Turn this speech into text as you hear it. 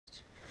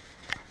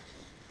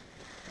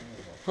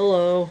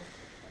Hello.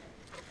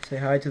 Say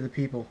hi to the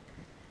people.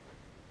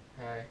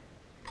 Hi.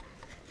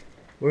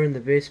 We're in the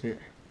basement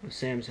of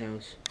Sam's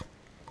house.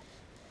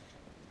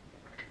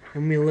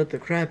 And we lit the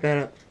crap out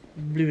of...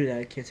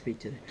 I can't speak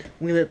today.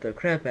 We lit the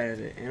crap out of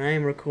it. And I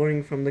am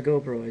recording from the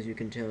GoPro, as you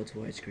can tell. It's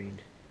widescreened.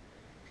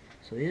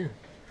 So yeah.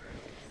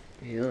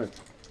 Hey, look.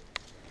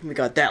 We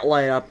got that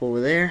light up over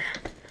there.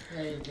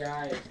 Hey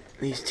guys.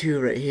 These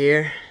two right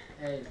here.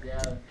 Hey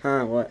Deb.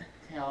 Huh, what?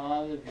 Tell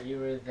all the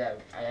viewers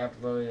that I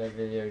uploaded a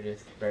video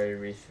just very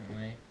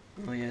recently.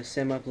 Oh yeah,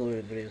 Sam uploaded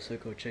a video, so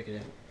go check it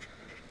out.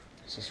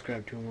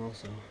 Subscribe to him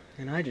also.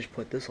 And I just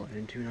put this light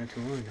in too, not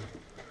too long ago.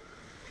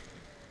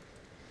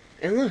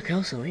 And look,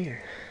 also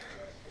here.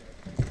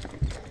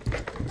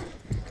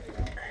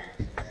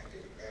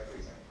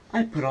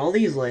 I put all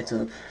these lights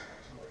up.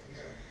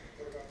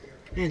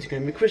 And it's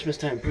gonna be Christmas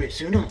time pretty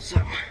soon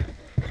also.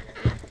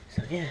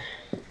 So yeah.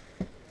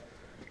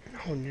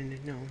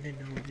 No.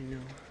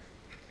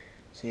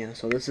 So yeah,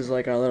 so this is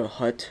like our little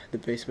hut, the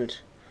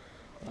basement.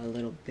 Our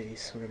little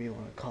base, whatever you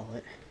want to call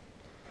it.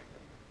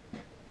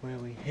 Where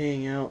we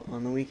hang out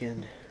on the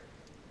weekend.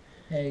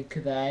 Hey,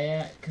 could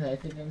I say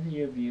something to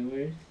your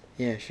viewers?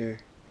 Yeah, sure.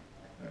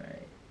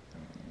 Alright.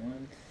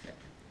 One sec.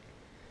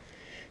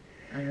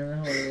 I'm gonna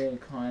hold a little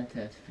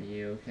contest for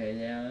you, okay,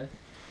 Dallas?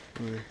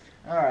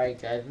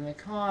 Alright guys, in the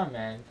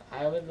comments,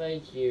 I would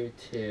like you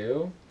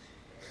to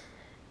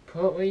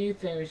put what you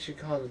think we should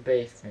call the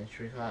basement.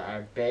 Should we call it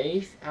our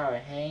base, our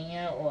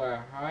hangout, or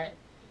our hut?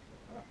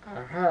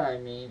 Our hut, I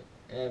mean.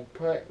 And then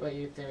put what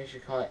you think we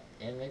should call it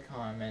in the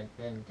comments.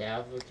 And then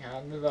Dallas will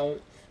count the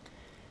votes.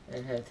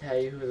 And he'll tell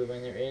you who the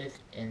winner is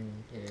in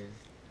his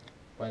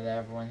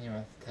whatever one he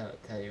wants to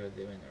tell you what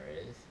the winner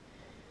is.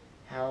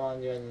 How long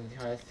do you want the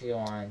contest to go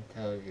on?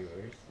 Tell the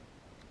viewers.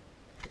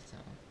 So,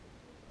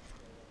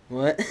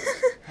 What?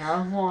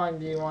 how long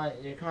do you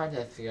want your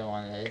contest to go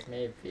on that is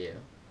made for you?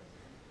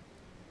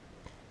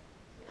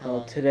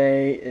 Well,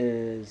 today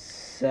is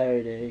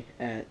Saturday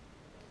at,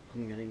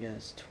 I'm gonna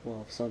guess,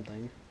 12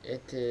 something.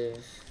 It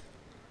is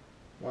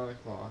 1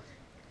 o'clock.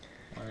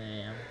 1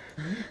 a.m.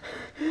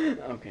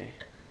 Okay.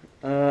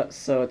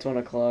 So it's 1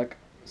 o'clock,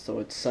 so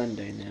it's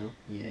Sunday now.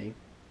 Yay.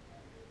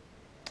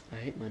 I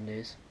hate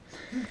Mondays.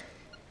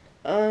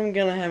 I'm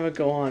gonna have it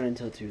go on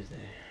until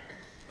Tuesday.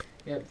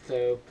 Yep,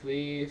 so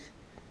please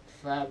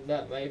slap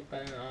that like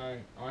button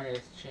on his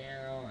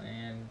channel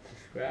and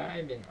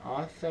subscribe, and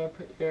also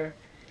put your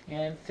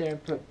answer,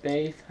 put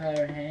base, hut,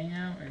 or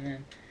hangout, and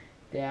then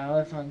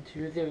Dallas on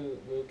Tuesday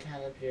will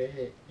count up your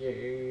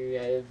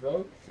guys'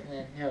 votes, and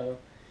then he'll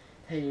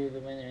tell you the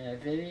winner in a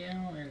video,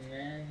 and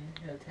then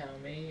he'll tell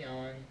me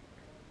on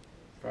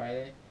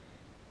Friday.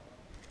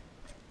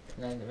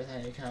 And then by the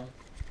time you come.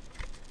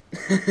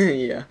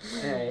 Yeah.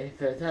 Okay,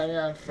 so tell me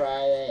on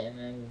Friday, and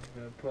then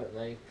we'll put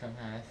like some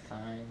kind of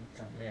sign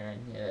somewhere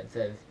in here that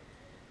says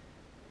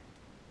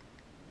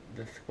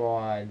the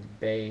squad,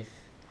 base,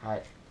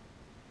 hut,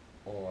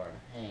 or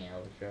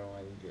hangout, whichever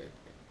one you do.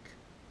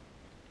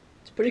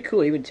 It's pretty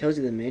cool. It even tells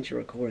you the major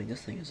recording.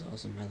 This thing is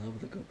awesome. I love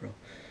the GoPro.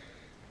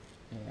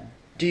 Yeah.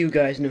 Do you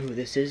guys know who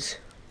this is?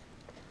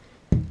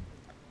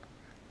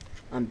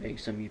 I'm betting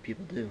some of you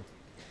people do.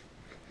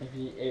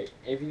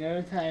 If you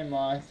know Ty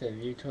Moss,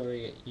 you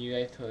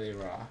guys totally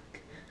rock.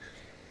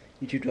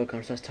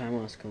 YouTube.com/Ty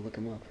Moss. Go look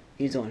him up.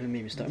 He's the one who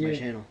made me start my Dude,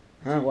 channel.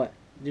 Huh? What?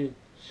 Dude,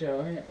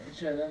 show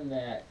them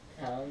that.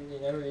 Tell them you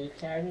know who these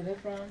characters are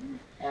from.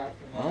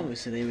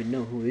 Obviously, they would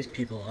know who these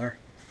people are.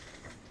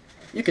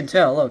 You can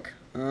tell. Look.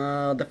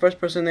 The first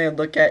person they would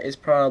look at is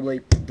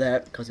probably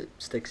that because it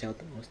sticks out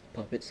the most.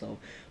 Puppet. So,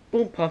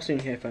 boom, pops in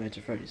here. Five Nights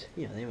at Freddy's.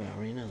 Yeah, they would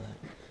already know that.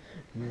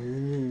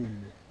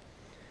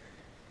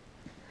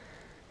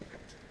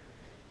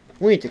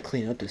 We need to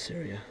clean up this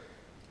area.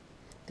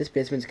 This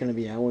basement's gonna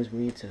be ours. We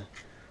need to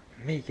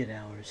make it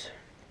ours.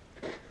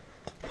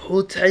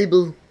 Pool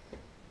table.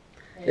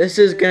 This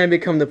is gonna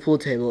become the pool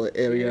table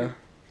area.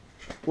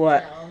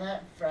 What? Tell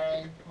that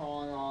Frank,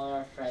 Paul, and all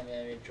our friends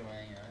that are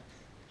joining us.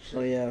 So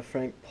yeah,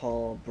 Frank,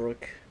 Paul,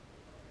 Brooke,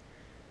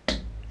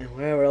 and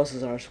whoever else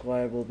is in our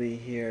squad will be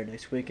here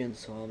next weekend.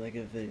 So I'll make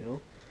a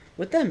video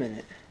with them in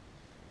it.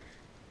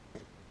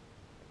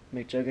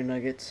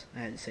 McJuggernuggets. I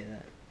had to say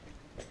that.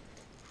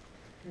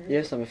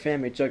 Yes, I'm a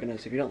fan of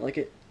McJuggernuggets. If you don't like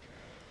it,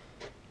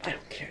 I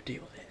don't care.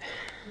 Deal with it.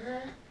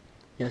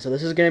 Yeah, so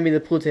this is gonna be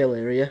the pool table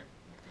area.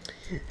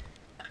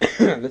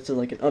 This is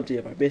like an update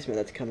of our basement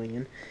that's coming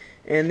in.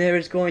 And there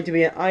is going to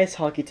be an ice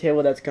hockey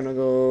table that's gonna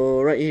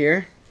go right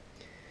here.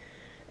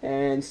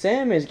 And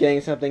Sam is getting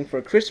something for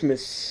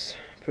Christmas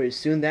pretty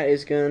soon. That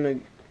is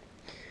gonna...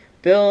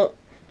 Bill,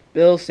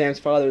 Sam's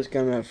father, is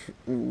gonna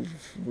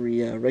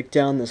rake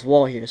down this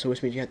wall here, so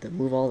which means you have to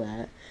move all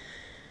that.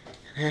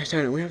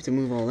 And we have to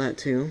move all that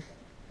too.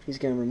 He's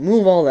gonna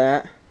remove all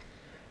that.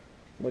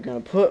 We're gonna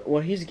put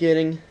what he's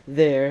getting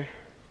there.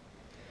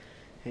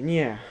 And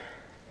yeah.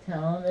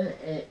 Tell them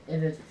it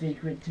is a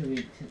secret to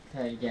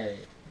get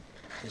it.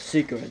 It's a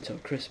secret until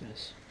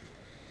Christmas.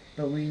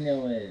 But we know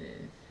what it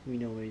is. We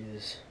know what it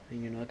is.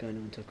 And you're not gonna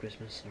know until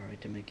Christmas. Sorry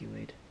to make you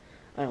wait.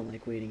 I don't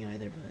like waiting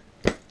either,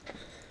 but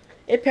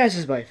it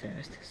passes by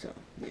fast. So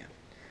yeah,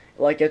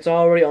 like it's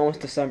already almost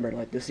December.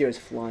 Like this year is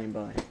flying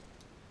by.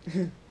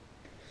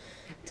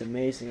 It's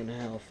amazing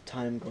how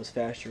time goes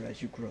faster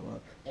as you grow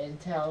up. And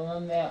tell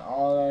them that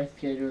all our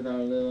schedules are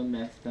a little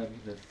messed up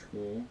because of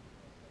school.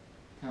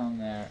 Tell them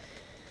that.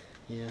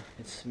 Yeah,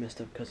 it's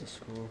messed up because of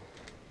school.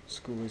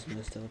 School is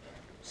messed up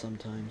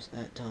sometimes,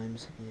 at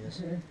times,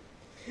 yes.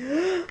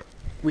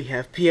 We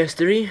have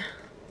PS3.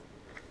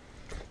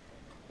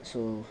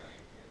 So,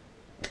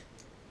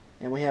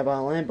 and we have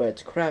online, but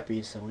it's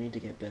crappy, so we need to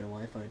get better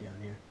Wi-Fi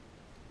down here.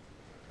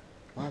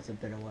 Lots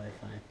of better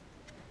Wi-Fi.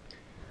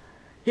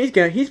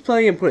 He's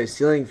planning to put a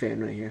ceiling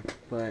fan right here,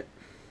 but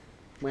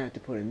might have to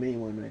put a mini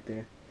one right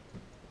there.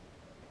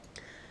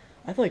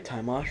 I feel like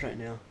Time-Osh right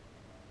now.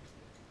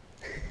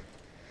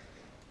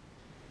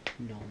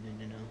 No.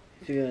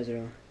 If you guys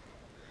are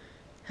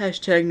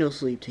hashtag no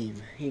sleep team,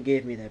 he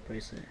gave me that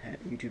bracelet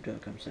at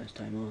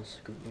youtube.com/Time-Osh.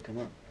 Go look him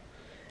up.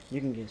 You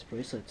can get his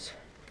bracelets.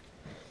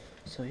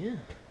 So yeah.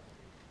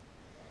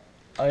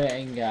 Oh yeah,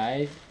 and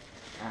guys,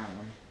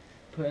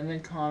 put in the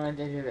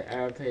comments if you've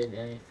ever played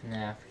any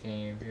FNAF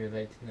game. If you'd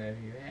like to know if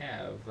you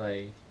have,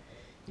 like,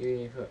 you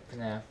can put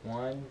FNAF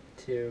 1,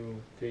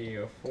 2, 3,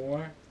 or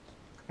 4,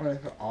 or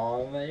for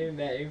all of them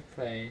that you've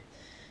played.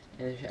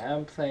 And if you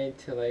haven't played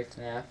to like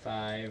FNAF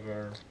 5,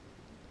 or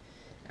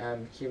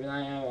keep an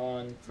eye out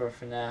on for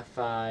FNAF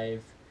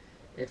 5.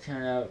 It's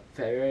coming out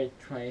February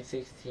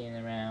 2016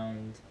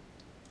 around.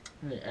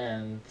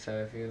 And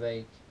so if you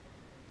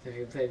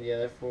play the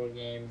other 4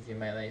 games, you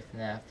might like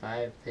FNAF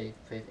 5. Takes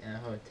place in a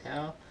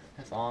hotel.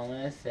 That's all I'm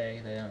gonna say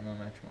because I don't know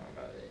much more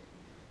about it.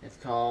 It's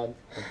called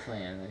The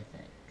Plan, I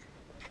think.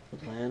 The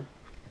Plan?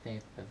 I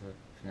think that's what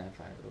FNAF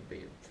 5 will be.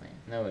 The Plan.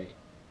 No wait.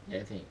 Yeah,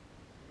 I think.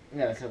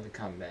 No, it's called The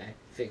Comeback.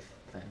 6th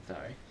Plan.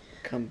 Sorry.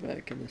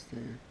 Comeback in this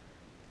thing.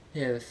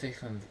 Yeah, the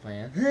 6th one's The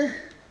Plan.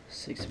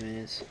 6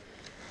 minutes.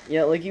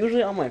 Yeah, like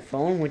usually on my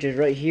phone, which is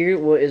right here,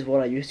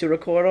 what I used to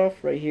record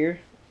off, right here.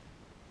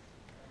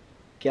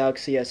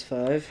 Galaxy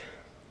S5.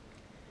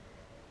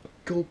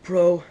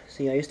 GoPro.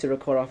 See, I used to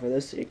record off of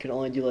this. It could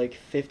only do like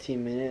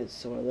 15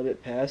 minutes or a little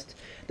bit past.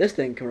 This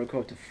thing can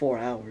record to 4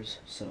 hours,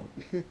 so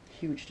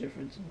huge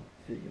difference in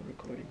video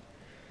recording.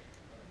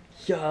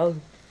 Yeah.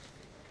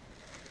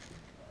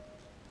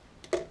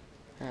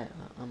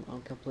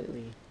 I'm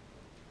completely.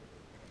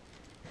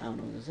 I don't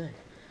know what to say.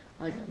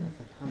 I got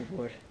nothing. I'm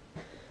bored.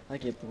 I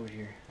get bored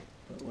here,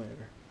 but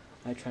whatever.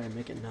 I try to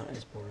make it not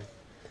as boring.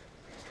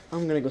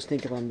 I'm gonna go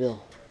sneak up on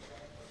Bill.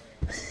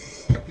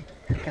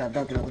 God,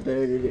 don't know what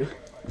better to do.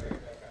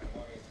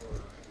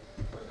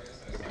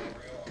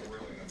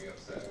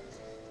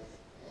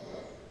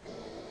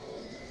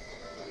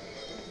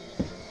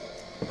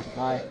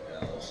 Hi.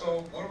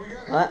 So, what do we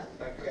got? What?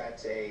 I've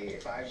got a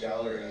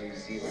 $5 New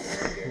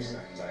Zealand beer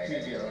signed by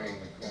Ed Hillary.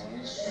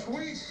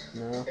 Sweet!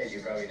 No. As you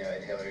probably know,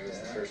 Ed Hillary was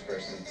the first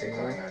person to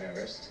climb Mount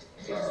Everest.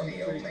 He's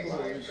the only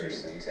live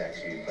person to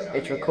actually put on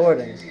It's the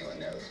recording. New Zealand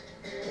note.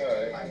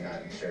 I'm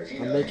not sure if you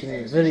I'm know making a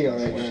anything. video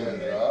right Shut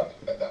now. it off.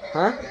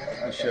 Huh?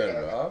 You shut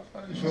it off. I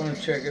just want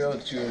to check it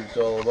out, see what it's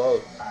all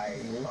about. I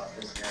bought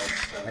this note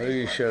from How do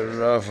you shut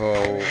it off?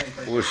 Or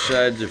which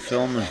side you're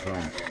filming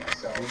from?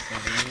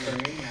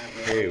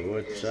 Hey,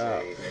 what's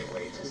up?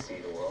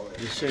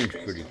 This thing's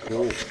pretty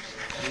cool.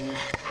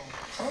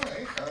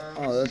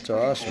 Oh, that's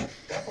awesome.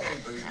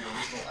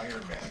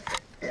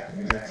 Yeah,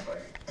 exactly.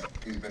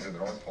 He's been to the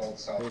North Pole, the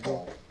South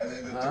Pole, and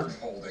then the third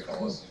pole they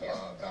call us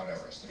Mount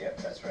Everest. Yep,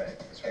 that's right.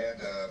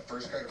 And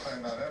first guy to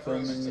climb Mount Everest.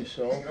 Filming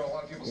yourself? You know, a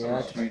lot of people say Yeah,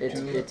 it's pretty cool.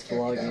 it's It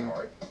can't be that vlogging.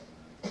 hard.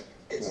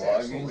 It's Vlogging?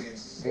 absolutely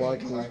insane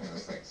Vlogging. climbing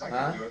this thing. I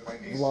Huh? can do it. My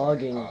knees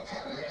Vlogging.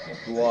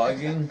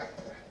 Vlogging?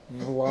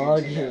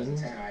 Vlogging.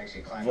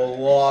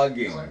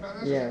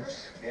 Vlogging. Yeah.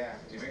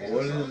 Yeah.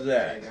 What is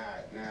that?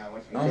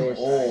 I'm It's-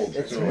 old.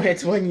 so-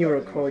 It's when you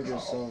record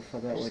yourself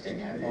about what you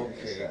do.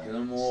 Okay, 'cause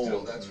I'm old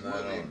and I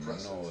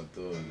don't know what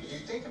those If you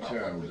think about what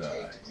it terms would are.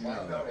 take to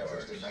climb Mount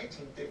Everest in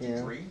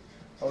 1953,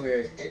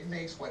 Okay. it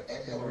makes what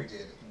Ed Hillary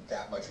did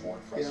that much more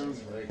Get on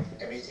impressive.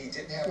 play. I mean, he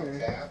didn't have a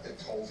map that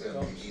told him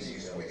the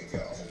easiest way to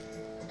go.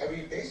 I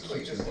mean, basically,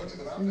 he just looked at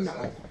the map and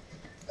said,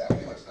 that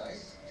one looks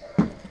nice.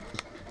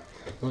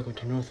 Welcome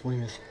to North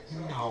Weymouth.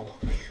 No.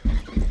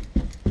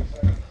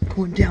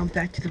 Going down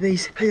back to the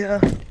base. Yeah.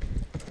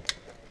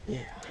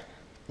 Yeah.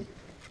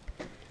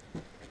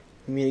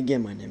 Meet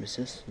again, my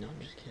nemesis. No, I'm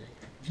just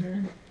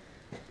kidding.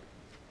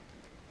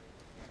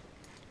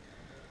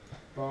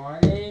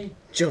 Bonnie?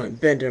 John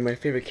Bender, my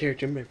favorite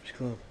character in Breakfast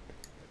Club.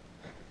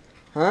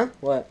 Huh?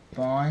 What?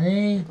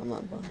 Bonnie? I'm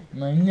not Bonnie.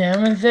 My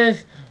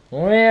nemesis?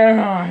 Where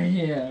are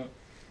you?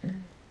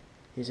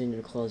 He's in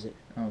your closet.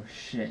 Oh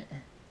shit.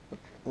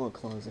 What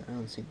closet? I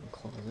don't see no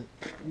closet.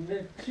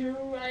 The 2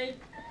 right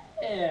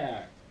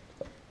there.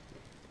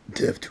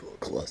 Dev tool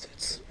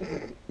closets.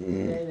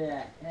 Say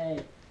that.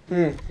 Hey.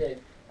 Hmm. Said,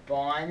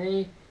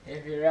 Bonnie,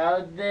 if you're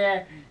out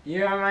there,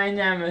 you're my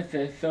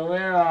nemesis. So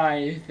where are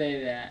you?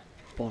 Say that.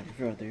 Bonnie, if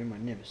you're out there, you're my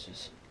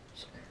nemesis.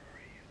 So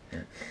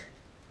where are you?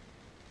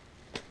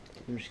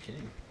 I'm just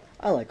kidding.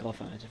 I like all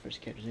Final Fantasy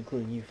characters,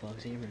 including you,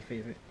 Foxy. You're my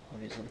favorite,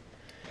 obviously.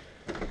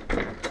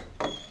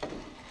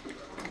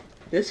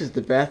 This is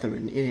the bathroom,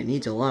 and it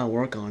needs a lot of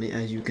work on it,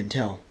 as you can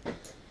tell.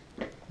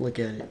 Look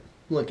at it.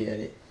 Look at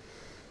it.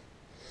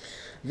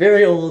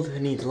 Very old,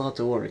 and needs lots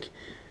of work.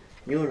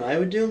 You know what I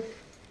would do?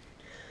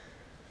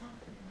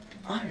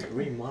 I would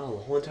remodel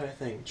the whole entire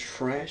thing.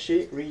 Trash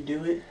it,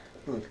 redo it.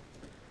 Look.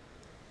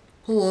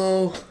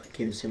 Hello. I can't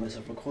even see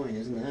myself recording.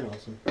 Isn't that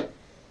awesome?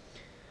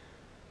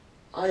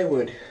 I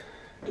would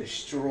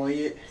destroy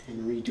it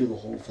and redo the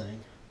whole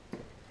thing.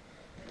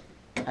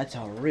 That's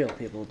how real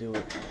people do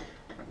it.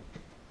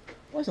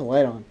 Why's the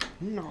light on?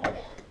 No.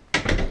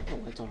 The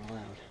lights aren't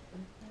allowed.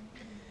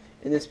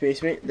 In this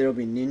basement, there will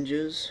be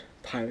ninjas,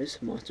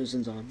 pirates, monsters,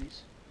 and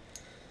zombies.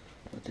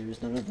 But there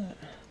is none of that.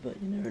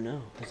 But you never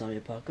know. A zombie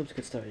apocalypse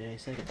could start any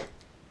second.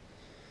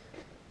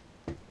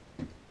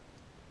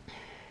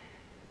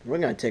 We're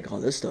gonna take all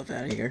this stuff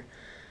out of here.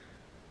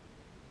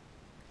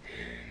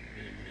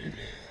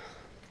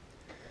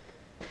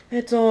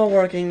 It's all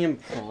working in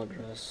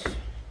progress.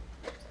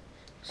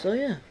 So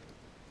yeah.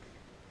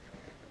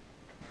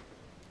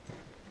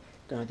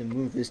 Gonna have to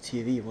move this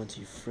TV once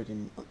he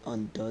friggin'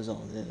 undoes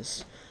all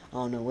this. I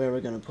don't know where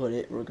we're gonna put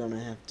it. We're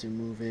gonna have to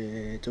move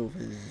it over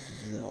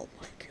there. Oh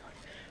my god.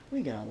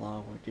 We got a lot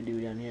of work to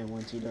do down here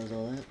once he does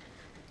all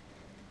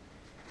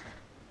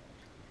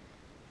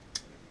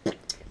that.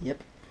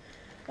 Yep.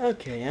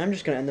 Okay, I'm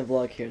just gonna end the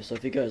vlog here. So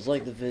if you guys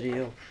like the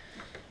video,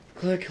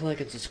 click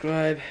like and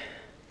subscribe.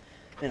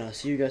 And I'll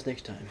see you guys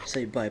next time.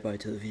 Say bye-bye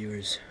to the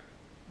viewers.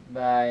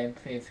 Bye.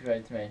 Please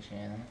subscribe to my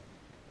channel.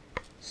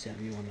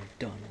 Samuel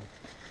McDonald.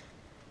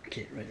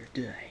 Get ready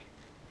to die.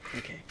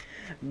 Okay.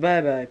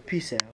 Bye-bye. Peace out.